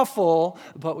awful,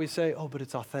 but we say, oh, but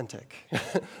it's authentic.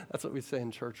 That's what we say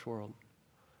in church world.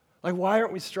 Like, why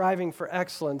aren't we striving for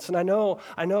excellence? And I know,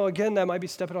 again, that might be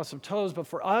stepping on some toes, but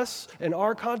for us, in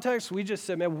our context, we just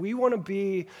said, man, we want to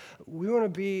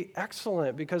be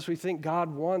excellent because we think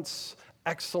God wants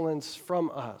excellence from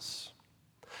us.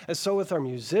 And so with our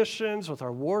musicians, with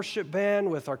our worship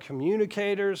band, with our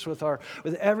communicators, with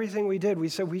everything we did, we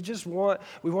said we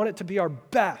want it to be our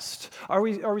best. Are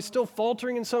we still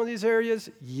faltering in some of these areas?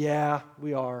 Yeah,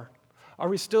 we are. Are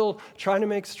we still trying to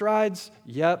make strides?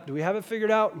 Yep. Do we have it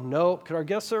figured out? Nope. Could our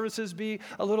guest services be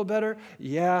a little better?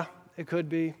 Yeah, it could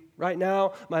be. Right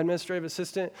now, my administrative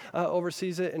assistant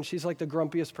oversees it, and she's like the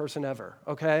grumpiest person ever,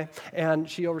 okay? And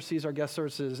she oversees our guest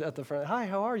services at the front. Hi,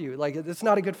 how are you? Like, it's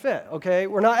not a good fit, okay?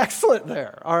 We're not excellent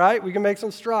there, all right? We can make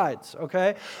some strides,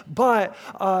 okay? But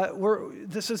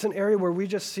this is an area where we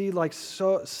just see like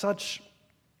such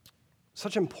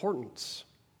importance.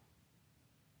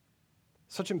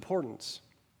 Such importance.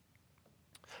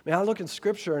 I mean, I look in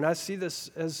Scripture and I see this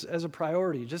as a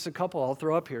priority. Just a couple I'll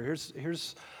throw up here.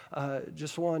 Here's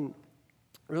just one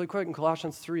really quick in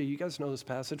Colossians 3. You guys know this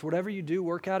passage. Whatever you do,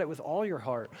 work at it with all your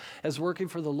heart as working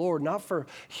for the Lord, not for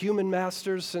human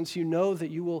masters, since you know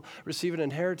that you will receive an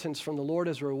inheritance from the Lord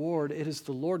as a reward. It is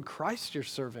the Lord Christ you're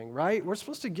serving, right? We're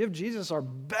supposed to give Jesus our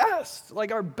best,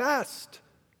 like our best.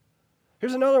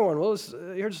 Here's another one. Well,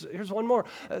 here's one more.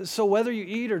 So whether you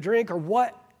eat or drink or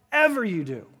whatever you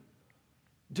do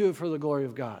it for the glory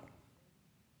of God.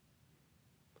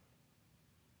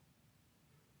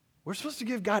 We're supposed to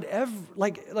give God think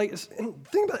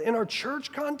about it, in our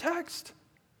church context.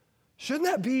 Shouldn't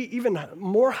that be even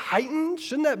more heightened?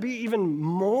 Shouldn't that be even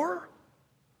more?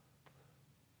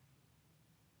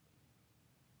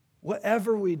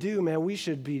 Whatever we do, man, we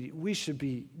should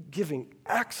be giving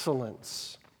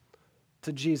excellence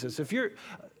to Jesus. If you're,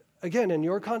 again, in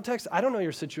your context, I don't know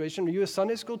your situation. Are you a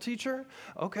Sunday school teacher?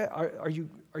 Okay, are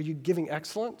you giving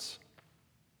excellence?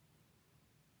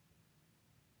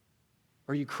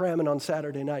 Or are you cramming on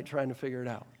Saturday night trying to figure it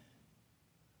out?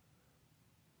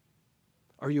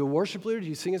 Are you a worship leader? Do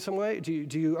you sing in some way?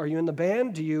 Are you in the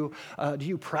band? Do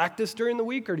you practice during the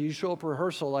week, or do you show up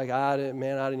rehearsal like I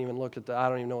didn't even look at I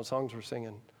don't even know what songs we're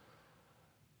singing?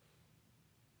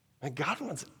 And God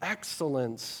wants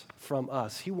excellence from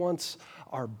us. He wants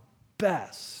our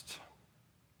best.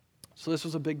 So this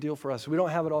was a big deal for us. We don't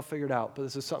have it all figured out, but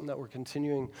this is something that we're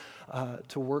continuing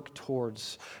to work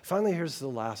towards. Finally, here's the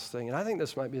last thing, and I think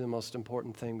this might be the most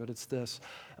important thing, but it's this.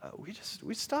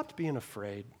 We stopped being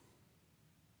afraid.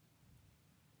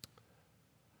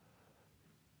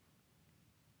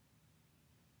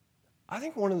 I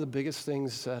think one of the biggest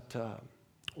things that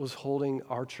was holding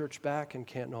our church back in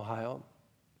Canton, Ohio,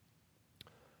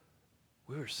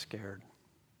 we were scared.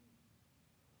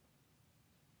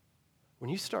 When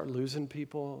you start losing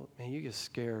people, man, you get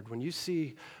scared. When you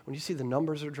see the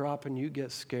numbers are dropping, you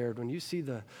get scared. When you see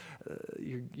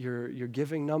your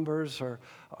giving numbers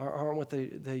aren't what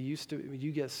they used to,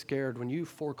 you get scared. When you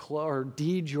foreclose or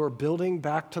deed your building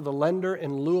back to the lender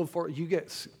in lieu of you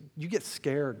get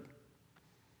scared.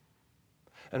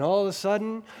 And all of a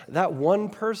sudden, that one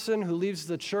person who leaves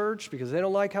the church because they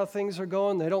don't like how things are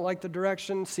going, they don't like the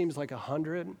direction, seems like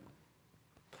 100.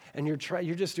 And you're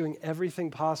just doing everything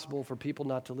possible for people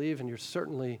not to leave, and you're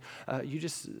certainly, you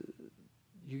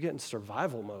get in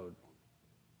survival mode.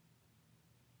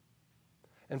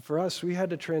 And for us, we had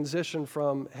to transition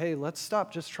from, hey, let's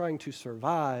stop just trying to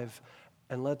survive,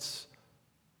 and let's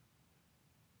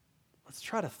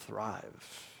try to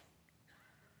thrive.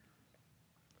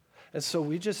 And so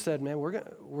we just said, man,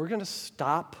 we're gonna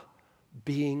stop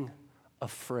being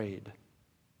afraid.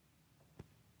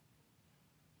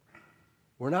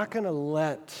 We're not going to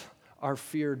let our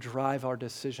fear drive our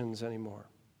decisions anymore.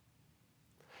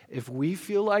 If we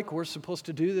feel like we're supposed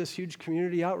to do this huge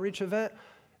community outreach event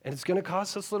and it's going to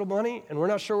cost us little money and we're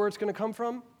not sure where it's going to come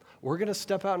from, we're going to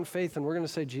step out in faith and we're going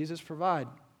to say, Jesus, provide.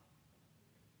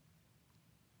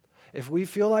 If we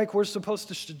feel like we're supposed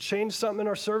to change something in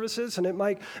our services and it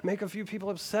might make a few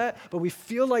people upset, but we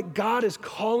feel like God is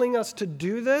calling us to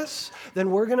do this,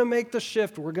 then we're going to make the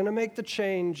shift. We're going to make the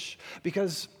change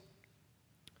because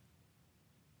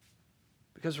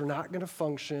because we're not going to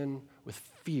function with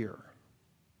fear.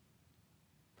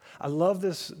 I love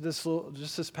this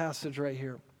passage right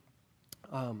here.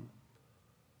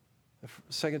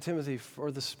 2 Timothy,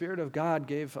 for the Spirit of God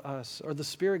gave us, or the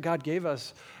Spirit God gave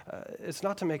us, it's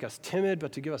not to make us timid,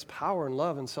 but to give us power and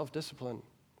love and self-discipline.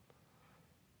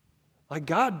 Like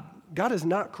God is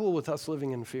not cool with us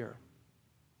living in fear.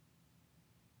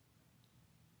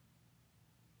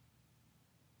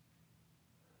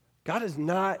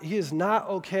 He is not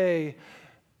okay.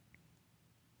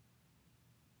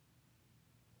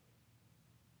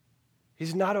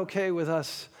 He's not okay with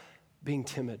us being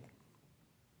timid.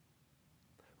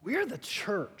 We are the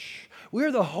church. We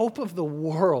are the hope of the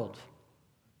world.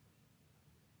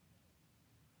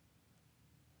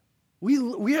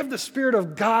 We have the Spirit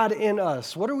of God in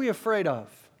us. What are we afraid of?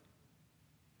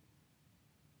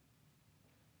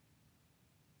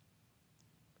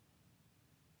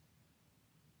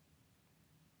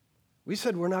 We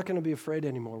said we're not going to be afraid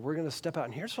anymore. We're going to step out.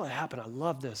 And here's what happened. I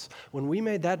love this. When we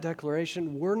made that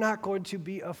declaration, we're not going to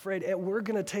be afraid, and we're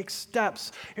going to take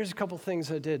steps. Here's a couple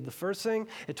things I did. The first thing,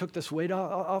 it took this weight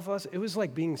off us. It was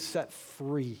like being set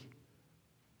free.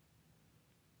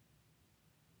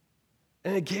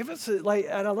 And it gave us, and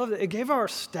I love it, it gave our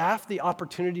staff the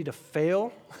opportunity to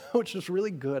fail, which was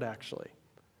really good, actually.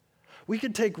 We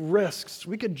could take risks.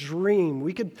 We could dream.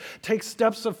 We could take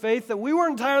steps of faith that we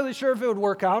weren't entirely sure if it would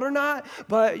work out or not.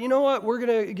 But you know what? We're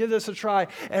going to give this a try.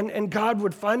 And God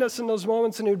would find us in those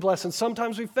moments and He would bless. And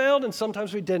sometimes we failed and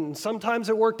sometimes we didn't. Sometimes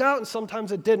it worked out and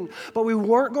sometimes it didn't. But we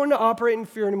weren't going to operate in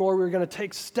fear anymore. We were going to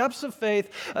take steps of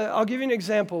faith. I'll give you an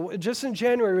example. Just in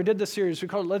January, we did this series. We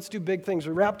called it Let's Do Big Things.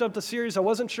 We wrapped up the series. I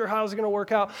wasn't sure how it was going to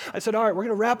work out. I said, all right, we're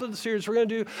going to wrap up the series.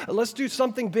 Let's do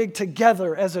something big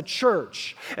together as a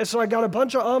church. And so I got a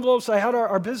bunch of envelopes. I had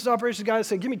our business operations guys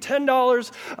say, give me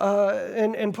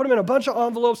 $10 and put them in a bunch of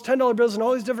envelopes, $10 bills in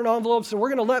all these different envelopes, and we're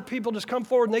going to let people just come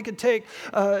forward and they could take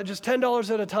just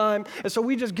 $10 at a time. And so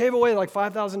we just gave away like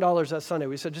 $5,000 that Sunday.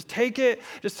 We said, just take it.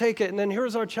 And then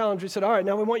here's our challenge. We said, all right,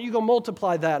 now we want you to go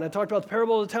multiply that. And I talked about the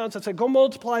parable of the talents. I said, go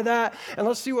multiply that and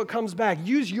let's see what comes back.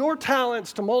 Use your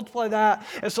talents to multiply that.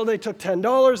 And so they took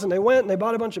 $10 and they went and they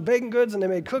bought a bunch of baking goods and they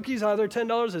made cookies out of their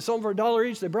 $10. They sold them for $1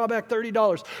 each. They brought back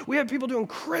 $30. We had people doing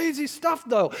crazy stuff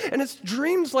though. And it's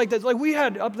dreams like this. Like we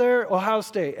had up there, Ohio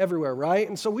State, everywhere, right?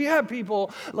 And so we had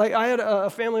people, like I had a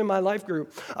family in my life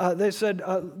group. They said,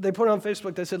 they put it on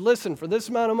Facebook, they said, listen, for this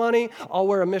amount of money, I'll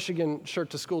wear a Michigan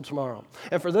shirt to school tomorrow.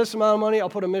 And for this amount of money, I'll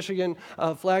put a Michigan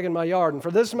flag in my yard. And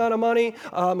for this amount of money,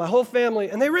 my whole family,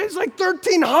 and they raised like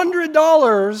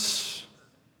 $1,300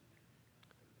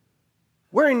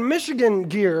 wearing Michigan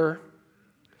gear.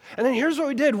 And then here's what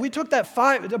we did. We took that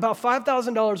about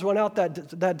 $5,000 went out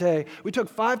that day. We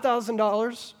took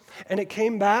 $5,000 and it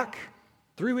came back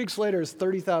 3 weeks later as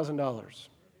 $30,000.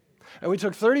 And we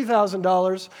took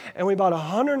 $30,000 and we bought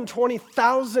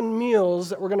 120,000 meals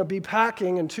that we're going to be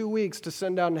packing in 2 weeks to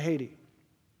send down to Haiti.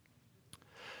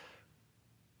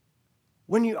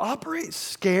 When you operate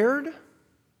scared,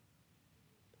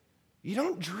 you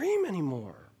don't dream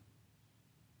anymore.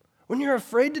 When you're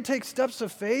afraid to take steps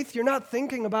of faith, you're not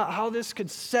thinking about how this could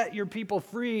set your people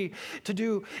free to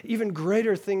do even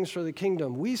greater things for the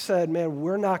kingdom. We said, man,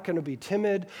 we're not going to be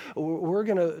timid. We're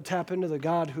going to tap into the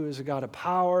God who is a God of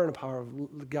power and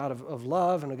a God of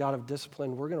love and a God of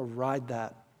discipline. We're going to ride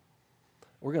that.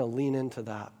 We're going to lean into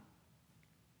that.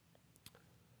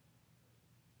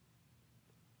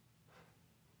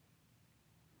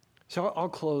 So I'll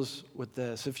close with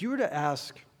this. If you were to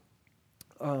ask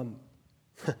some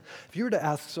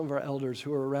of our elders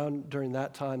who were around during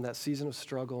that time, that season of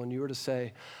struggle, and you were to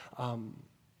say,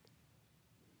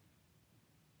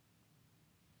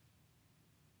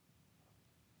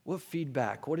 what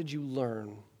feedback, what did you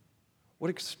learn?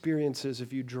 What experiences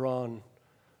have you drawn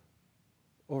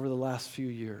over the last few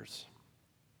years?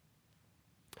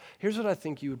 Here's what I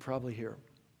think you would probably hear.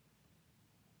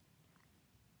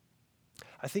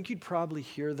 I think you'd probably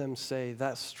hear them say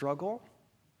that struggle,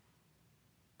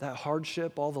 that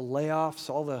hardship, all the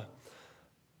layoffs, all the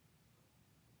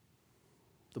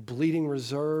bleeding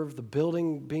reserve, the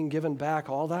building being given back,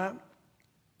 all that,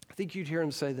 I think you'd hear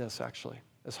him say this, actually.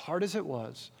 As hard as it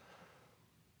was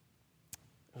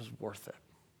worth it.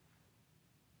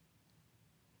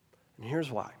 And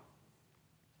here's why.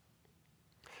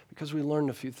 Because we learned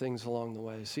a few things along the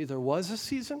way. See, there was a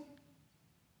season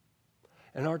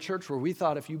in our church where we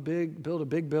thought if you build a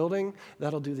big building,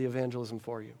 that'll do the evangelism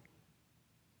for you.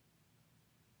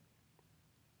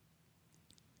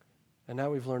 And now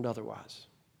we've learned otherwise.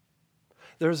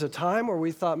 There's a time where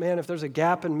we thought, man, if there's a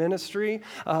gap in ministry,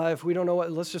 if we don't know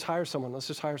what, let's just hire someone.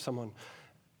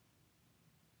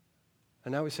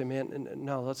 And now we say, man,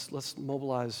 no, let's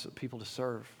mobilize people to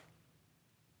serve.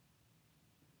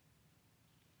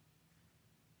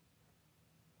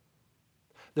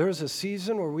 There was a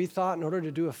season where we thought in order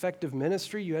to do effective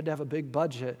ministry, you had to have a big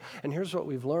budget. And here's what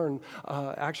we've learned.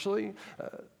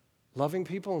 Loving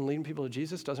people and leading people to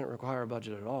Jesus doesn't require a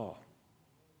budget at all.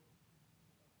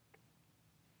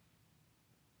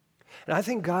 And I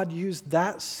think God used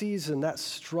that season, that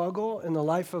struggle in the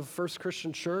life of First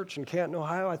Christian Church in Canton,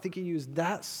 Ohio. I think he used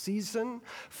that season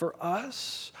for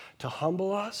us to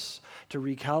humble us, to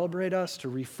recalibrate us, to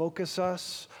refocus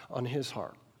us on his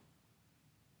heart.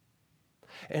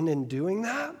 And in doing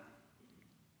that,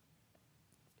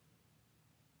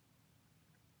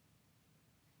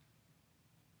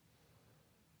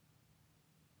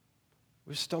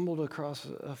 we stumbled across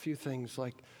a few things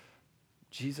like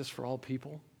Jesus for all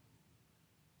people.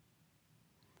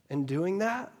 In doing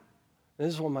that,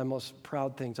 this is one of my most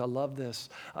proud things. I love this.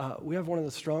 We have one of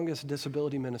the strongest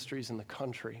disability ministries in the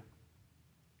country.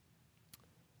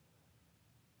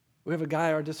 We have a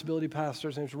guy, our disability pastor,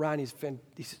 his name's Ryan.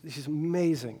 He's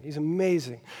amazing. He's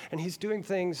amazing. And he's doing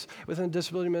things within the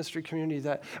disability ministry community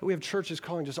that we have churches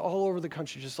calling just all over the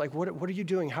country, just like, what are you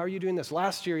doing? How are you doing this?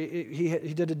 Last year, he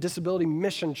did a disability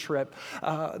mission trip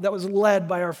that was led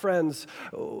by our friends,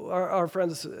 our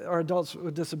adults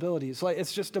with disabilities. Like,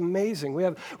 it's just amazing. We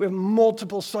have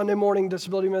multiple Sunday morning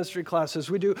disability ministry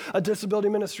classes. We do a disability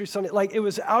ministry Sunday. Like, it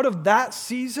was out of that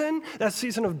season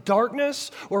of darkness,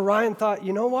 where Ryan thought,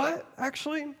 you know what?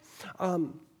 Actually,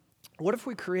 what if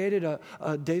we created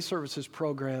a day services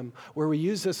program where we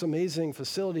use this amazing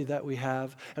facility that we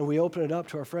have and we open it up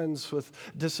to our friends with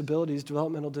disabilities,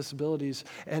 developmental disabilities?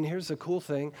 And here's the cool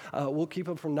thing. We'll keep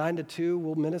them from 9 to 2.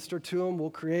 We'll minister to them. We'll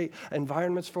create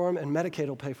environments for them, and Medicaid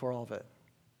will pay for all of it.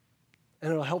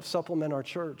 And it'll help supplement our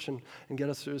church and get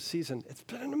us through the season. It's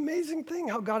been an amazing thing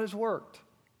how God has worked.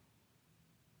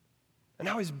 And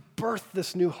how he's birthed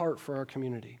this new heart for our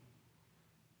community.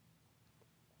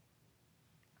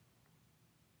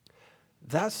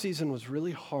 That season was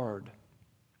really hard,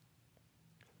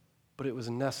 but it was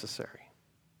necessary.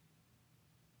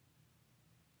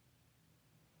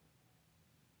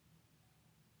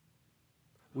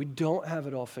 We don't have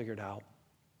it all figured out.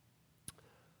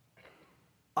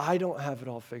 I don't have it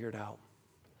all figured out,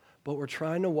 but we're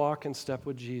trying to walk in step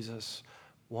with Jesus,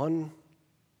 one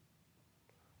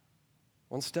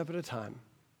step at a time.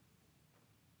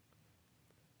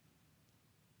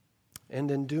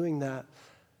 And in doing that,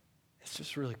 it's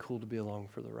just really cool to be along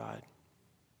for the ride.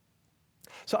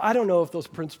 So I don't know if those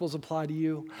principles apply to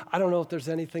you. I don't know if there's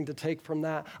anything to take from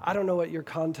that. I don't know what your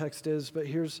context is, but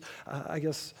here's, I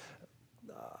guess,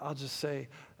 I'll just say,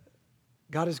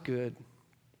 God is good.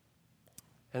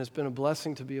 And it's been a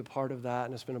blessing to be a part of that,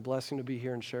 and it's been a blessing to be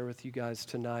here and share with you guys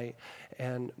tonight.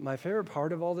 And my favorite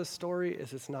part of all this story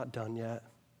is it's not done yet,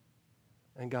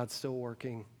 and God's still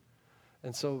working.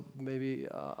 And so maybe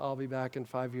I'll be back in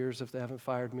 5 years if they haven't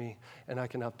fired me, and I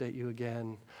can update you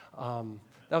again.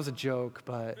 That was a joke,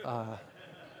 but I'm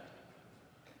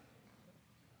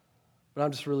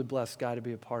just really blessed, guy, to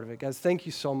be a part of it. Guys, thank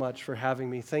you so much for having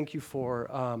me. Thank you for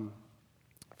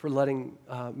letting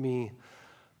me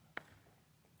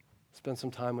spend some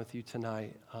time with you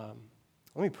tonight.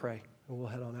 Let me pray. And we'll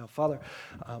head on out. Father,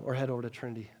 or head over to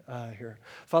Trinity here.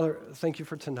 Father, thank you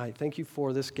for tonight. Thank you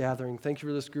for this gathering. Thank you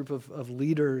for this group of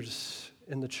leaders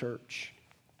in the church.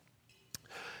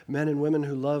 Men and women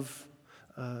who love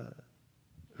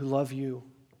you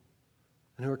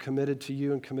and who are committed to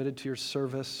you and committed to your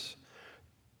service.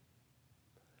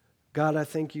 God, I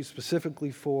thank you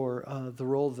specifically for the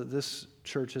role that this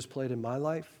church has played in my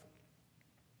life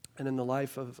and in the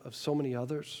life of so many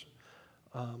others.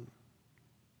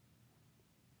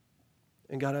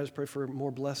 And God, I just pray for more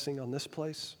blessing on this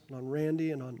place, and on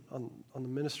Randy, and on the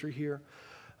ministry here.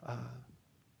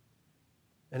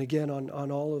 And again,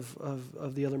 on all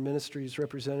of the other ministries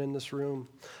represented in this room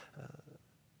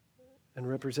and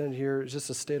represented here, just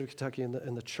the state of Kentucky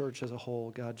and the church as a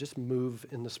whole. God, just move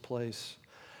in this place.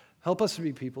 Help us to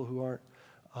be people who aren't,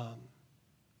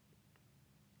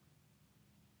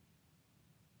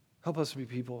 help us to be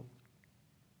people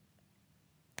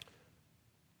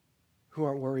who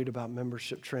aren't worried about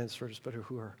membership transfers, but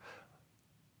who are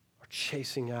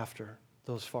chasing after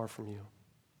those far from you.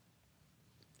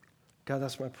 God,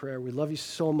 that's my prayer. We love you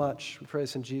so much. We pray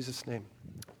this in Jesus' name.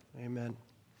 Amen.